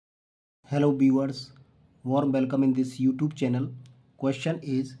Hello viewers, warm welcome in this YouTube channel. Question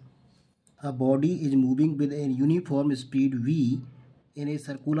is, a body is moving with a uniform speed v in a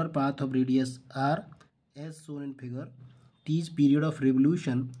circular path of radius r as shown in figure. Teach period of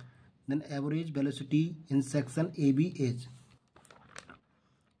revolution, then average velocity in section AB is.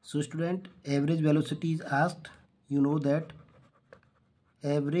 So student, average velocity is asked. You know that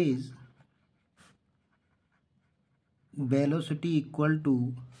average velocity equal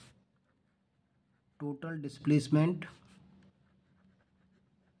to total displacement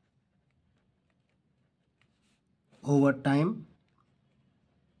over time,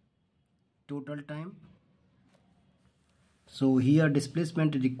 total time. So here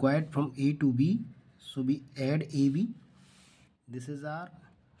displacement is required from A to B, so we add AB. This is R,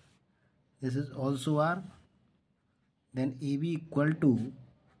 this is also R. Then AB equal to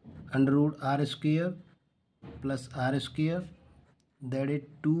under root R square plus R square, that is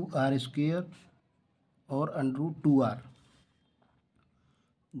 2R square or under root 2R.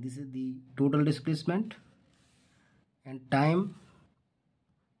 This is the total displacement. And time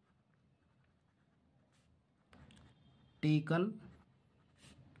taken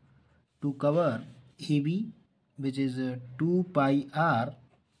to cover AB, which is 2 pi r,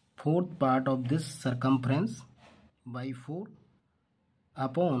 fourth part of this circumference, by 4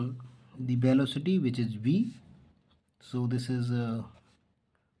 upon the velocity, which is v. So this is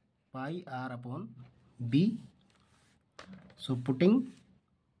pi r upon b. So putting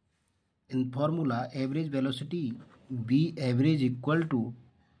in formula, average velocity v average equal to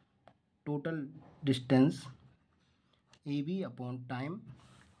total distance AB upon time,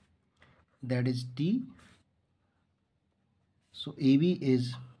 that is t. So AB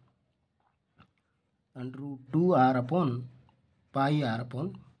is under root 2r upon pi r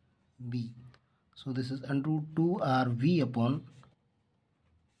upon b. So this is under root 2r v upon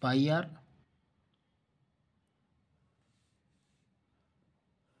pi r.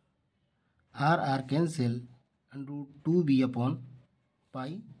 R cancel, under root 2b upon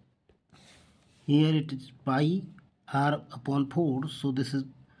pi. Here it is pi r upon 4, so this is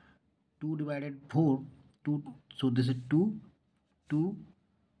 2 divided 4, 2, so this is 2, 2,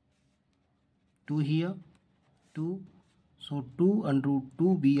 2 here, 2, so 2 under root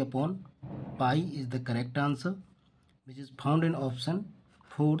 2b upon pi is the correct answer, which is found in option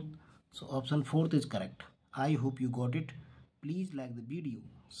 4th. So option 4th is correct. I hope you got it. Please like the video,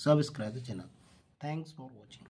 subscribe the channel. Thanks for watching.